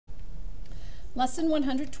Lesson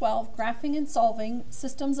 112, Graphing and Solving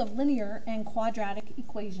Systems of Linear and Quadratic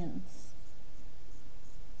Equations.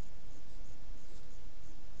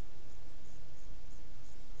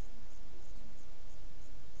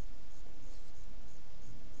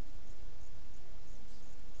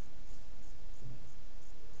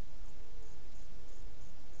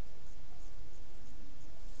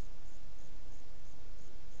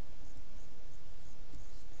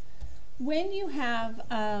 When you have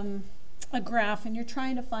a graph and you're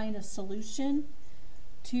trying to find a solution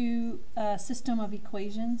to a system of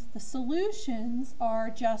equations, the solutions are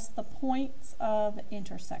just the points of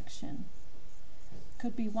intersection.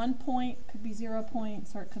 Could be 1 point, could be 0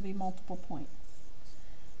 points, or it could be multiple points.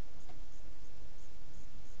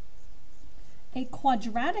 A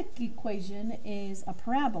quadratic equation is a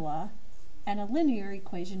parabola, and a linear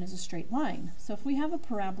equation is a straight line. So if we have a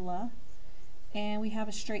parabola and we have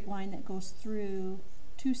a straight line that goes through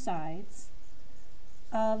two sides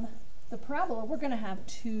of the parabola, we're going to have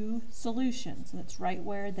two solutions, and it's right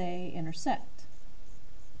where they intersect.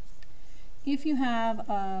 If you have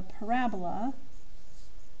a parabola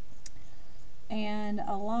and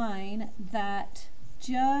a line that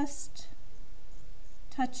just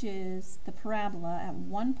touches the parabola at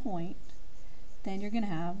 1 point, then you're going to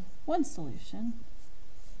have one solution.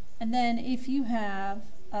 And then if you have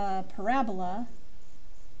a parabola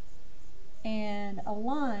and a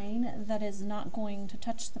line that is not going to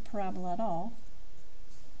touch the parabola at all,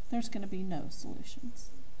 there's going to be no solutions.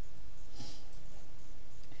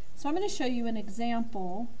 So I'm going to show you an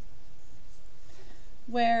example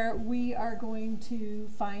where we are going to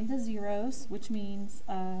find the zeros, which means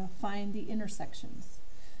find the intersections.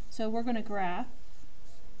 So we're going to graph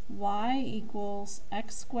y equals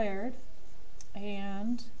x squared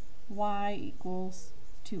and y equals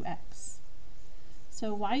 2x.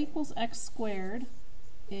 So y equals x squared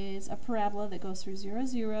is a parabola that goes through 0,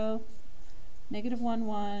 0, negative 1,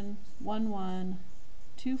 1, 1, 1,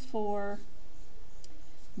 2, 4,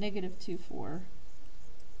 negative 2, 4,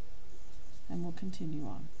 and we'll continue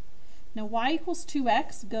on. Now y equals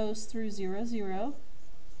 2x goes through 0, 0,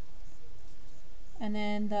 and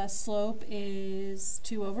then the slope is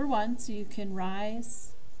 2 over 1, so you can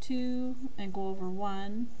rise 2 and go over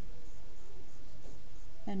 1,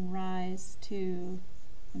 and rise 2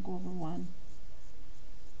 and go over 1.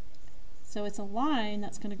 So it's a line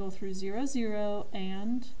that's going to go through 0, 0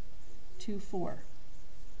 and 2, 4.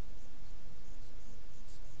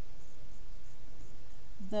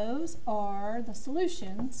 Those are the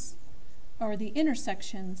solutions, or the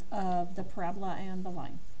intersections of the parabola and the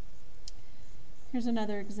line. Here's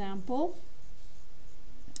another example.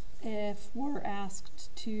 If we're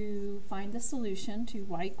asked to find the solution to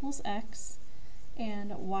y equals x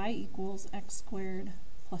and y equals x squared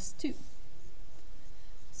plus 2.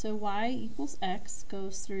 So y equals x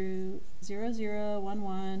goes through 0, 0, 1,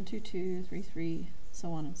 1, 2, 2, 3, 3,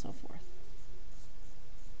 so on and so forth.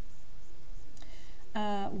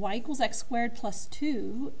 Y equals x squared plus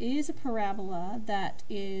 2 is a parabola that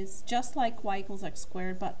is just like y equals x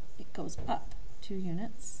squared, but it goes up 2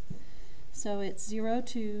 units. So it's 0,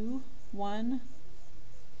 2, 1,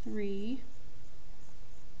 3,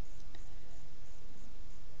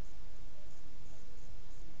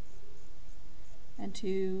 and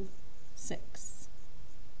 2, 6.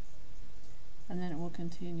 And then it will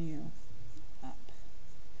continue up.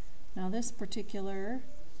 Now this particular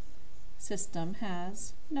system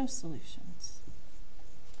has no solutions.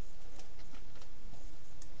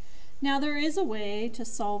 Now there is a way to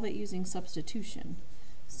solve it using substitution.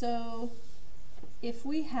 So if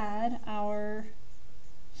we had our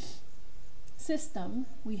system,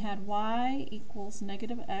 we had y equals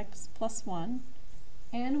negative x plus 1,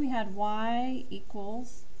 and we had y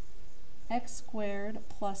equals x squared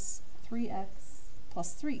plus 3x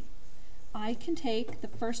plus 3. I can take the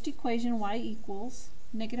first equation, y equals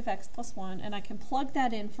negative x plus 1, and I can plug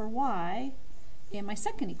that in for y in my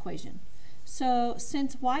second equation. So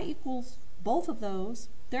since y equals both of those,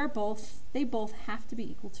 they both have to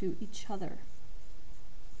be equal to each other.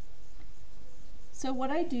 So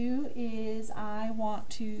what I do is I want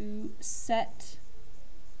to set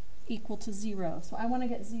equal to 0. So I want to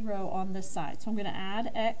get 0 on this side. So I'm going to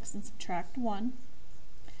add x and subtract 1.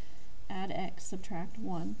 Add x, subtract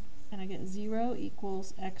 1. And I get 0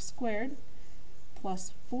 equals x squared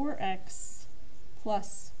plus 4x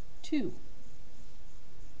plus 2.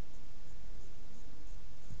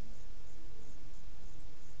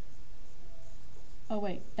 Oh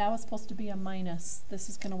wait, that was supposed to be a minus. This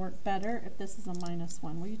is going to work better if this is a minus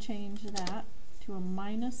 1. Will you change that to a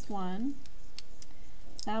minus 1?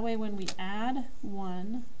 That way when we add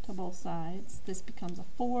 1 to both sides, this becomes a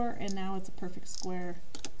 4, and now it's a perfect square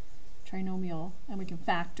trinomial, and we can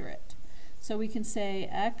factor it. So we can say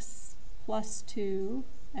x plus 2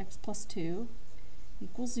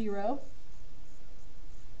 equals 0.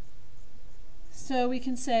 So we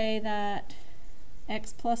can say that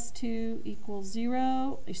x plus 2 equals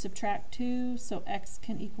 0. You subtract 2, so x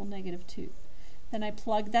can equal negative 2. Then I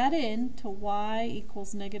plug that in to y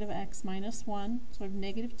equals negative x minus 1. So I have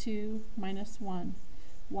negative 2 minus 1.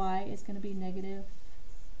 Y is going to be negative,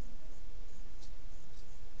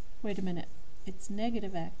 wait a minute, it's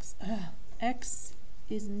negative x. X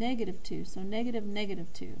is negative 2, so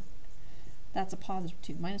negative 2. That's a positive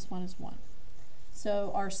 2. Minus 1 is 1.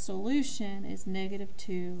 So our solution is negative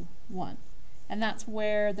 2, 1. And that's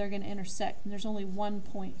where they're going to intersect. And there's only one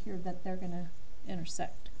point here that they're going to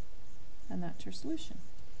intersect. And that's your solution.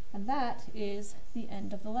 And that is the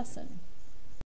end of the lesson.